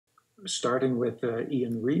starting with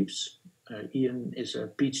Ian Reeves. Ian is a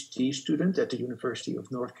PhD student at the University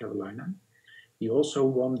of North Carolina. He also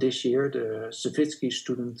won this year the Savitsky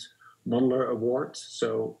Student Modeler Award,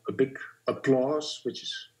 so a big applause, which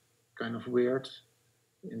is kind of weird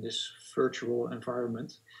in this virtual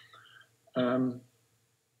environment. Ian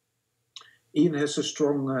has a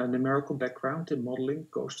strong numerical background in modeling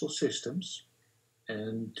coastal systems,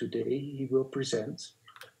 and today he will present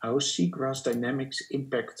how seagrass dynamics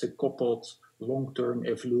impact the coupled long-term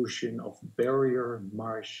evolution of barrier,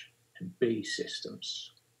 marsh, and bay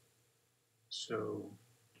systems. So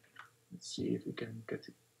let's see if we can get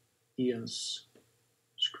Ian's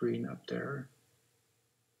screen up there.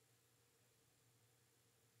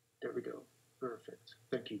 There we go. Perfect.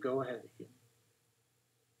 Thank you. Go ahead, Ian.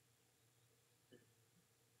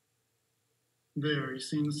 There, are you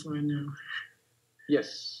seeing the slide now?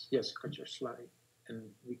 Yes, got your slide, and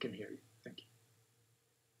we can hear you. Thank you.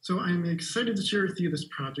 So I'm excited to share with you this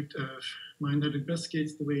project of mine that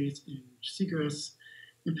investigates the ways in which seagrass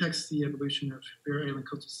impacts the evolution of Barrier Island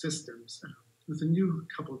coastal systems with a new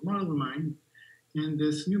coupled model of mine. And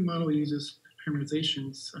this new model uses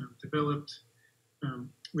parameterizations developed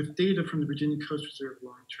with data from the Virginia Coast Reserve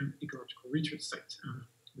Long-Term Ecological Research Site,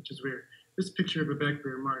 which is where this picture of a back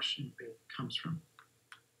barrier marsh and bay comes from.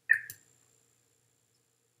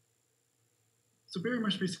 So barrier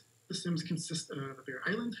marsh bay systems consist of a barrier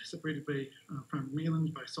island separated from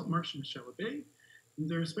mainland by salt marsh and a shallow bay. And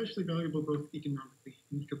they're especially valuable both economically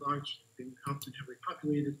and ecologically, being often heavily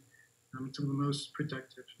populated, some of the most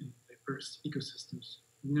productive and diverse ecosystems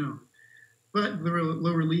known. But the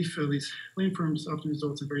low relief of these landforms often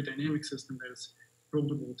results in a very dynamic system that is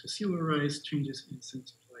vulnerable to sea level rise, changes in sediment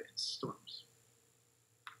supply, and storms.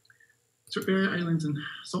 So barrier islands and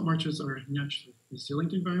salt marshes are naturally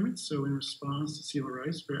resilient environments. So in response to sea level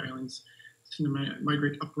rise, barrier islands tend to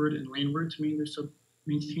migrate upward and landward to maintain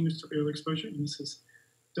their subaerial exposure. And this is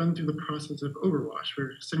done through the process of overwash,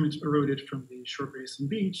 where sediment eroded from the shore base and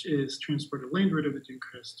beach is transported landward over the dune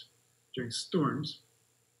crest during storms.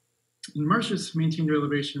 And marshes maintain their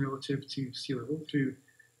elevation relative to sea level through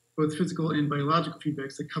both physical and biological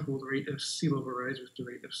feedbacks that couple the rate of sea level rise with the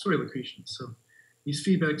rate of soil accretion. So these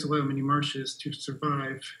feedbacks allow many marshes to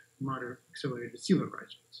survive moderate accelerated sea level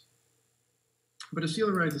rise rates. But if sea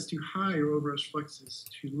level rise is too high or overrush flux is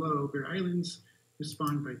too low, barrier islands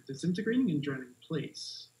respond by disintegrating and drowning in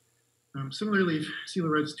place. Similarly, if sea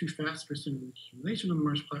level rise is too fast for sediment accumulation on the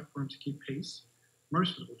marsh platform to keep pace,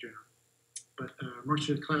 marshes will drown. But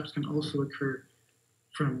marsh collapse can also occur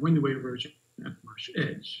from wind wave erosion at the marsh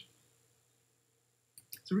edge.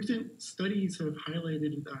 So recent studies have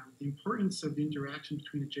highlighted the importance of the interaction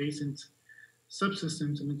between adjacent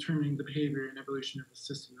subsystems in determining the behavior and evolution of the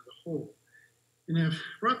system as a whole, and have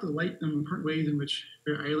brought to light the important ways in which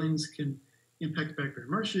barrier islands can impact back barrier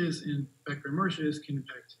marshes and back barrier marshes can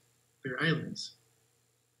impact barrier islands.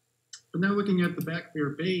 But now looking at the back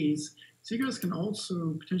barrier bays, seagrass can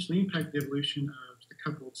also potentially impact the evolution of the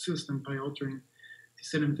coupled system by altering the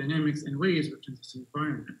sediment dynamics in ways within this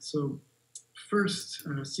environment. So first,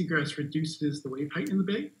 seagrass reduces the wave height in the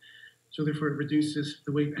bay. So therefore it reduces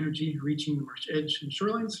the wave energy reaching the marsh edge and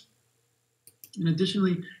shorelines. And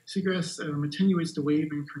additionally, seagrass attenuates the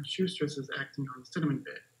wave and current shear stresses acting on the sediment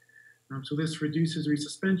bed. So this reduces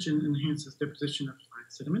resuspension and enhances deposition of fine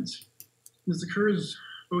sediments. And this occurs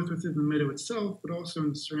both within the meadow itself, but also in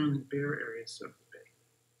the surrounding bare areas of the bay.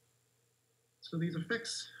 So these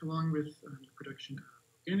effects, along with the production of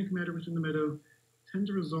organic matter within the meadow, tend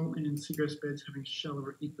to result in seagrass beds having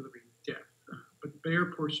shallower equilibrium depth. But the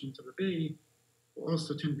bare portions of the bay will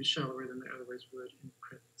also tend to be shallower than they otherwise would in the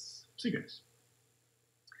presence of seagrass.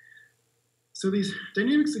 So these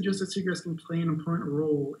dynamics suggest that seagrass can play an important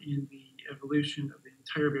role in the evolution of the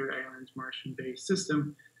entire barrier island, marsh, and bay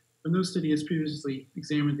system, but no study has previously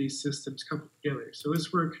examined these systems coupled together. So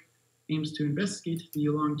this work aims to investigate the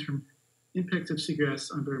long-term impacts of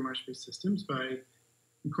seagrass on barrier marsh bay systems by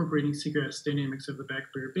incorporating seagrass dynamics of the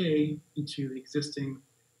back barrier bay into the existing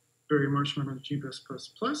barrier marsh model GBUS++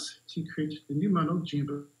 to create the new model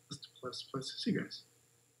GBUS++ seagrass.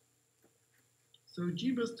 So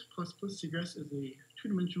GBUS++ seagrass is a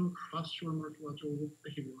two-dimensional cross-shore morphological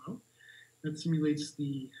behavior model that simulates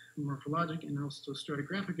the morphologic and also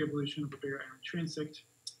stratigraphic evolution of a barrier island transect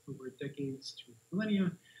over decades to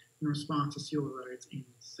millennia in response to sea level rise and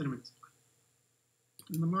sediment supply.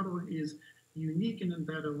 And the model is unique in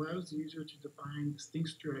that it allows the user to define distinct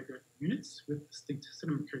stratigraphic units with distinct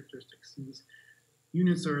sediment characteristics. And these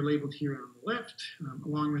units are labeled here on the left,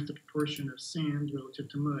 along with the proportion of sand relative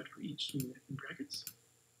to mud for each unit in brackets.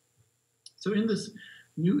 So in this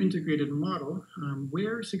new integrated model,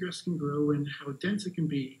 where seagrass can grow and how dense it can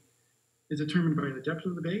be is determined by the depth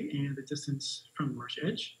of the bay and the distance from the marsh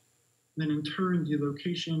edge. And then in turn, the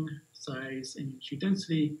location, size, and tree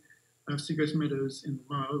density of seagrass meadows in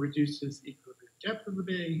the model reduces the equilibrium depth of the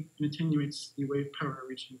bay and attenuates the wave power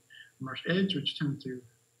reaching the marsh edge, which tends to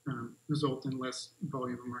result in less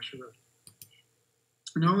volume of marsh erosion.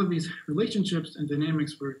 And all of these relationships and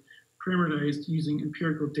dynamics were parameterized using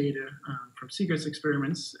empirical data from seagrass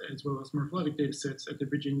experiments, as well as morphologic data sets at the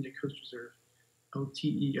Virginia Coast Reserve,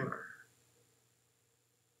 LTER.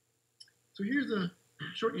 So here's a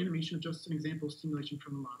short animation of just an example stimulation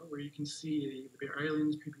from the model, where you can see the Bear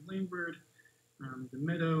Islands creeping landward, the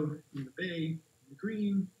meadow in the bay in the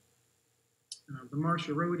green, the marsh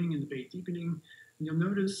eroding and the bay deepening. And you'll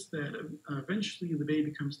notice that eventually the bay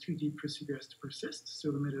becomes too deep for seagrass to persist,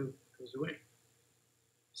 so the meadow goes away.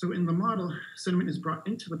 So in the model, sediment is brought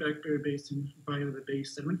into the Back Bay Basin via the bay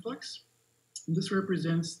sediment flux. And this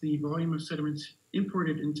represents the volume of sediment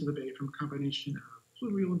imported into the bay from a combination of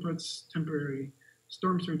fluvial inputs, temporary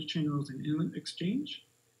storm surge channels, and inlet exchange.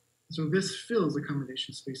 So this fills the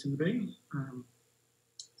accommodation space in the bay.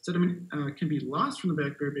 Sediment can be lost from the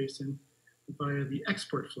Back Bay Basin via the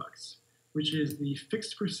export flux, which is the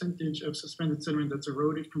fixed percentage of suspended sediment that's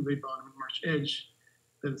eroded from the bottom and marsh edge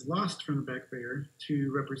that is lost from the back barrier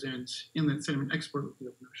to represent inlet sediment export with the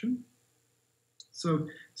open ocean. So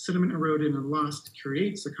sediment eroded and lost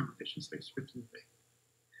creates a accommodation space within the bay.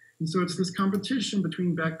 And so it's this competition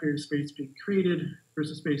between back barrier space being created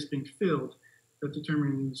versus space being filled that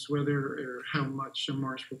determines whether or how much a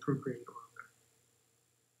marsh will prograde or not.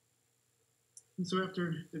 And so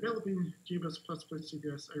after developing GBUS++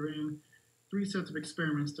 seagrass, I ran 3 sets of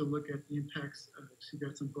experiments to look at the impacts of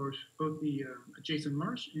seagrass on both the adjacent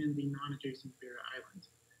marsh and the non-adjacent Bear Island.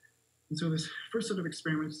 And so this first set of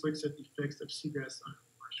experiments looks at the effects of seagrass on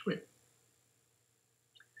marsh width.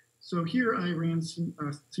 So here I ran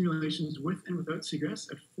simulations with and without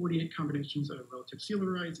seagrass at 48 combinations of relative sea level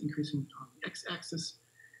rise, increasing on the x-axis,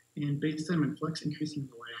 and base sediment flux, increasing on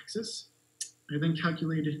the y-axis. I then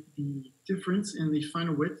calculated the difference in the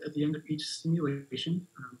final width at the end of each simulation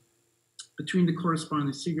between the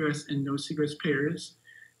corresponding seagrass and no seagrass pairs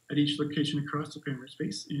at each location across the parameter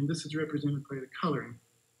space, and this is represented by the coloring,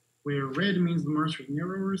 where red means the marsh was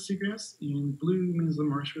narrower with seagrass, and blue means the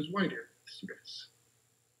marsh was wider with seagrass.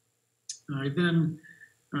 Then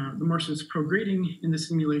the marshes prograding in the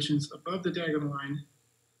simulations above the diagonal line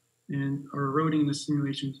and are eroding in the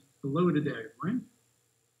simulations below the diagonal line.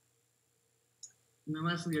 And then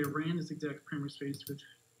lastly, I ran this exact parameter space with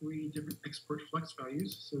 3 different export flux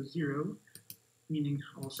values. So 0, meaning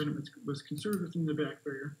all sediment was conserved within the back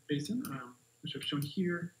barrier basin, which I've shown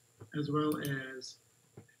here, as well as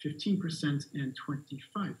 15% and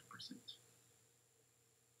 25%.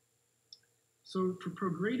 So for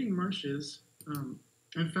prograding marshes,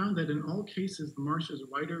 I found that in all cases, the marsh is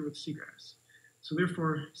wider with seagrass. So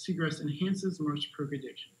therefore, seagrass enhances marsh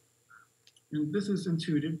progradation. And this is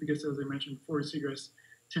intuitive because, as I mentioned before, seagrass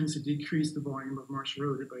tends to decrease the volume of marsh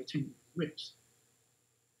eroded by attenuating waves.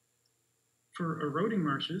 For eroding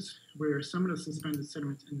marshes, where some of the suspended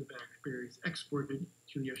sediment in the back barrier is exported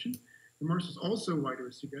to the ocean, the marsh is also wider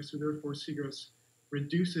with seagrass, so therefore seagrass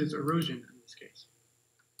reduces erosion in this case.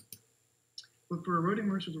 But for eroding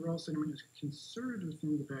marshes where all sediment is conserved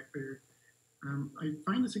within the back barrier, I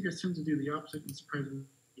find the seagrass tends to do the opposite and surprisingly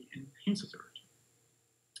enhances erosion.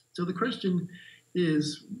 So the question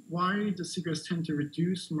is, why does seagrass tend to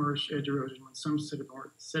reduce marsh edge erosion when some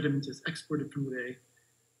sediment is exported from the bay,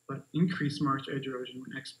 but increase marsh edge erosion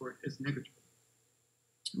when export is negligible?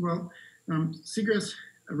 Well, seagrass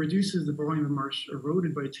reduces the volume of marsh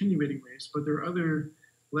eroded by attenuating waves, but there are other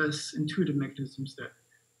less intuitive mechanisms that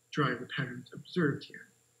drive the patterns observed here.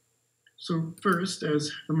 So first,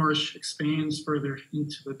 as the marsh expands further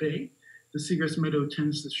into the bay, the seagrass meadow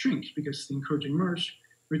tends to shrink because the encroaching marsh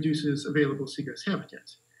reduces available seagrass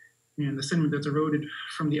habitat. And the sediment that's eroded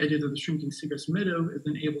from the edges of the shrinking seagrass meadow is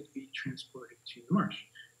then able to be transported to the marsh,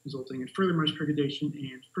 resulting in further marsh progradation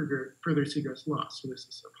and further seagrass loss. So this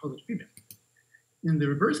is a positive feedback. In the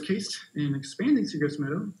reverse case, an expanding seagrass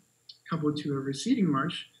meadow coupled to a receding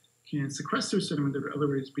marsh can sequester sediment that would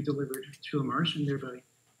otherwise be delivered to the marsh and thereby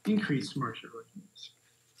increase marsh erosion.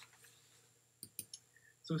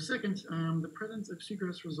 So second, the presence of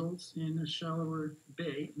seagrass results in a shallower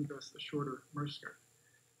bay and thus a shorter marsh scarp.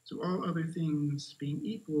 So all other things being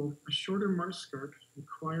equal, a shorter marsh scarp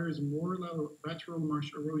requires more lateral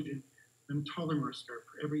marsh erosion than a taller marsh scarp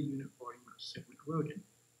for every unit volume of sediment eroded.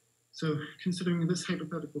 So considering this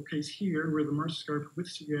hypothetical case here, where the marsh scarp with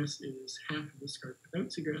seagrass is half of the scarp without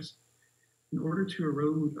seagrass, In order to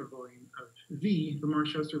erode a volume of V, the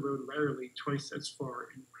marsh has to erode laterally twice as far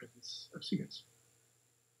in the presence of seagrass.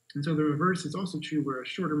 And so the reverse is also true, where a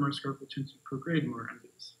shorter marsh scarp will tend to prograde more under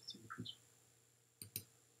this same principle.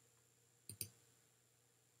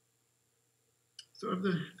 So of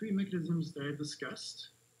the three mechanisms that I've discussed,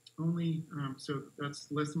 only, so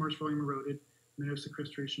that's less marsh volume eroded, meadow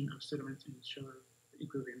sequestration of sediment in shallow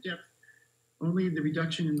equilibrium depth, only the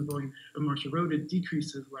reduction in the volume of marsh eroded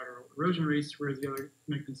decreases lateral erosion rates, whereas the other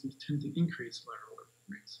mechanisms tend to increase lateral erosion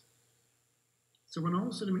rates. So when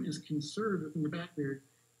all sediment is conserved within the backbed,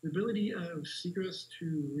 the ability of seagrass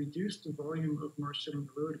to reduce the volume of marsh sediment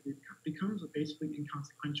eroded becomes basically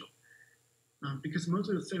inconsequential, because most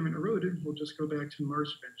of the sediment eroded will just go back to marsh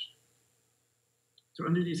eventually. So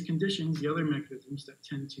under these conditions, the other mechanisms that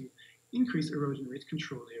tend to increase erosion rates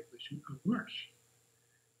control the evolution of the marsh.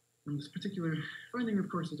 And this particular finding, of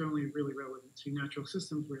course, is only really relevant to natural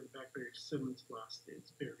systems where the backbed sediment loss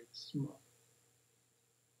is very small.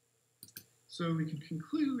 So we can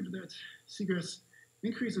conclude that seagrass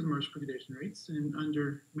increases marsh propagation rates and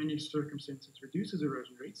under many circumstances reduces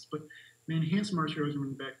erosion rates, but may enhance marsh erosion when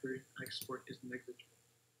the backbed export is negligible.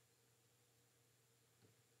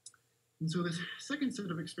 And so this second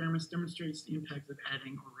set of experiments demonstrates the impact of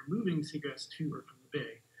adding or removing seagrass to or from the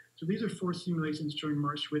bay. So these are 4 simulations showing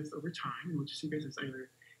marsh width over time, in which seagrass is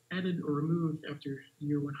either added or removed after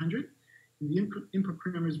year 100. And the input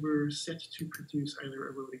parameters were set to produce either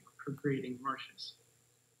eroding or prograding marshes.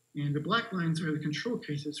 And the black lines are the control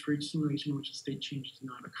cases for each simulation in which a state change did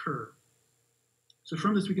not occur. So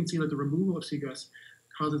from this, we can see that the removal of seagrass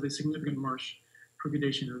causes a significant marsh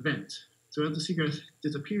progradation event. So as the seagrass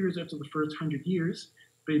disappears after the first 100 years,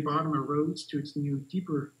 bay bottom erodes to its new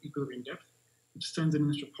deeper equilibrium depth, which sends an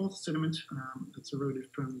initial pulse sediment that's eroded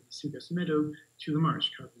from the seagrass meadow to the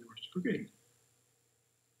marsh, causing the marsh to prograde.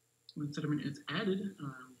 When sediment is added,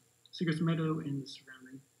 seagrass meadow and the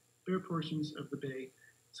surrounding bare portions of the bay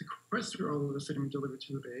sequester all of the sediment delivered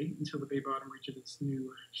to the bay until the bay bottom reaches its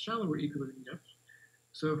new shallower equilibrium depth.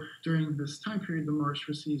 So during this time period, the marsh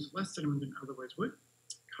receives less sediment than otherwise would,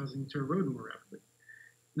 causing it to erode more rapidly.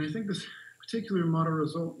 And I think this particular model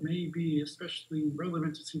result may be especially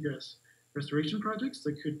relevant to seagrass restoration projects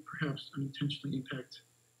that could perhaps unintentionally impact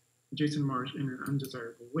adjacent marsh in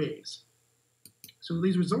undesirable ways. So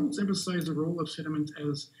these results emphasize the role of sediment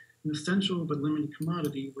as an essential but limited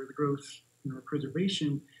commodity, where the growth or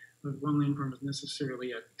preservation of one landform is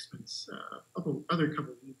necessarily at the expense of other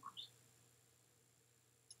couple of landforms.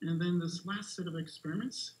 And then this last set of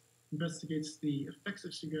experiments investigates the effects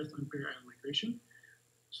of seagrass on Barrier Island migration.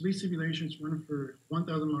 So these simulations run for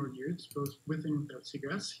 1,000 model years, both with and without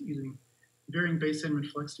seagrass, using varying bay sediment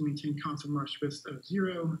flux to maintain constant marsh widths of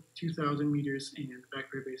 0, 2,000 meters, and the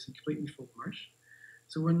backbed basin completely full of marsh.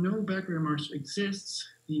 So when no backbed marsh exists,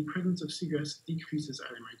 the presence of seagrass decreases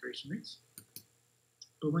island migration rates.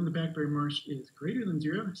 But when the backbed marsh is greater than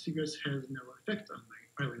 0, seagrass has no effect on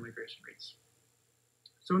island migration rates.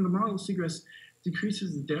 So in the model, seagrass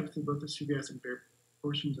decreases the depth of both the seagrass and bare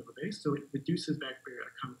portions of the bay, so it reduces backbed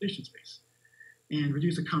accommodation space. And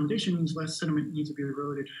reduced accommodation means less sediment needs to be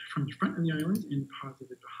eroded from the front of the island and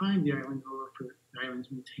deposited behind the island in order for the island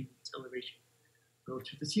to maintain its elevation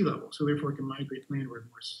relative to sea level, so therefore it can migrate landward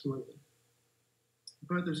more slowly.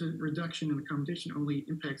 But there's a reduction in accommodation only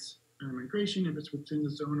impacts migration if it's within the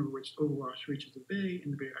zone over which overwash reaches the bay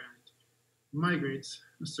and the bay island migrates,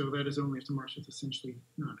 so that is only if the marsh is essentially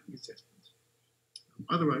non-existent.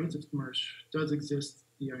 Otherwise, if the marsh does exist,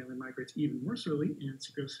 the island migrates even more slowly, and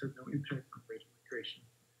seagrass has no impact on rate of migration.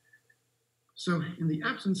 So in the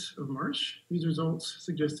absence of marsh, these results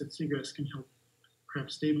suggest that seagrass can help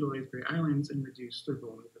perhaps stabilize Barrier Islands and reduce their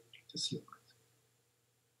vulnerability to sea loss.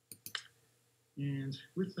 And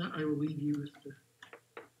with that, I will leave you with the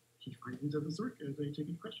key findings of this work as I take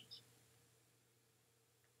any questions.